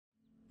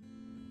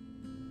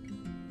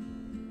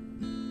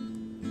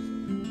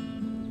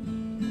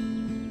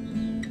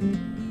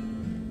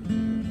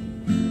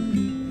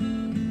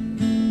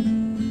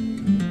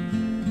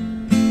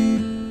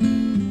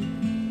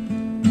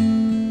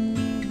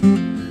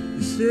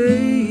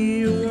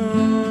say you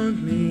want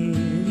me,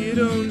 you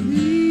don't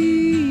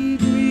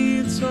need me,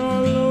 it's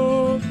all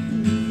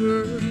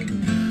over.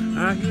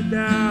 I hear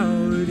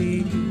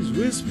doubties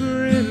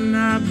whispering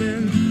I've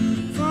been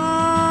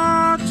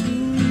far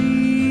too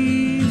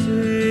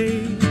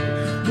easy.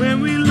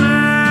 When we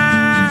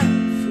laugh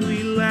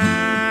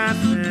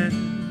and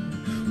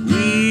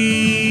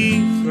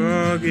we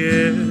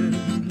forget.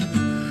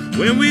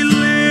 When we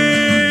live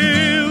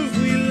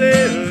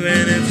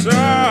and it's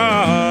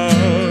all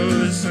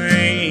the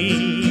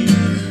same.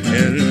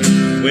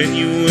 And when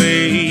you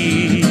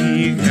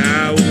wake,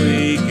 I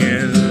wake,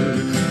 and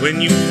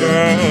when you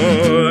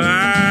fall,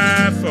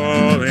 I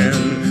fall.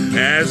 And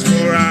as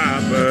for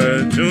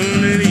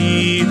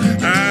opportunity,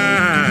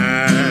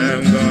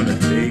 I'm gonna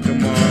take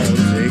them all,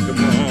 take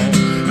them all.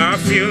 I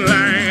feel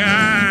like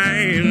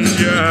I'm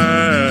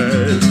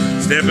just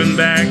stepping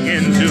back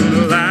into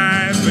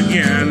life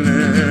again.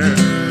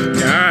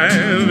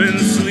 I've been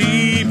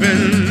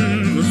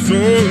sleeping for so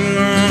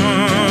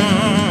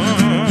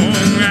long.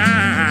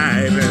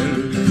 I've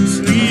been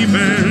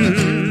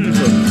sleeping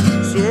for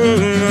so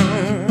long.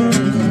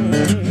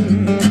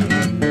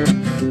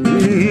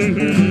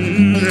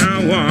 I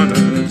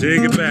wanna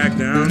take it back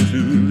down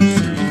to the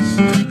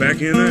streets,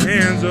 back in the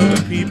hands of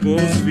the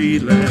people's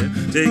feet.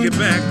 Take it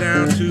back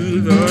down to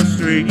the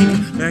street,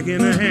 back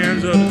in the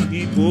hands of the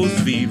people's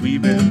feet.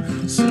 We've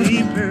been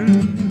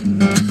sleeping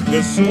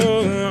for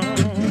so long.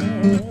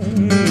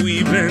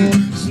 We've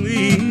been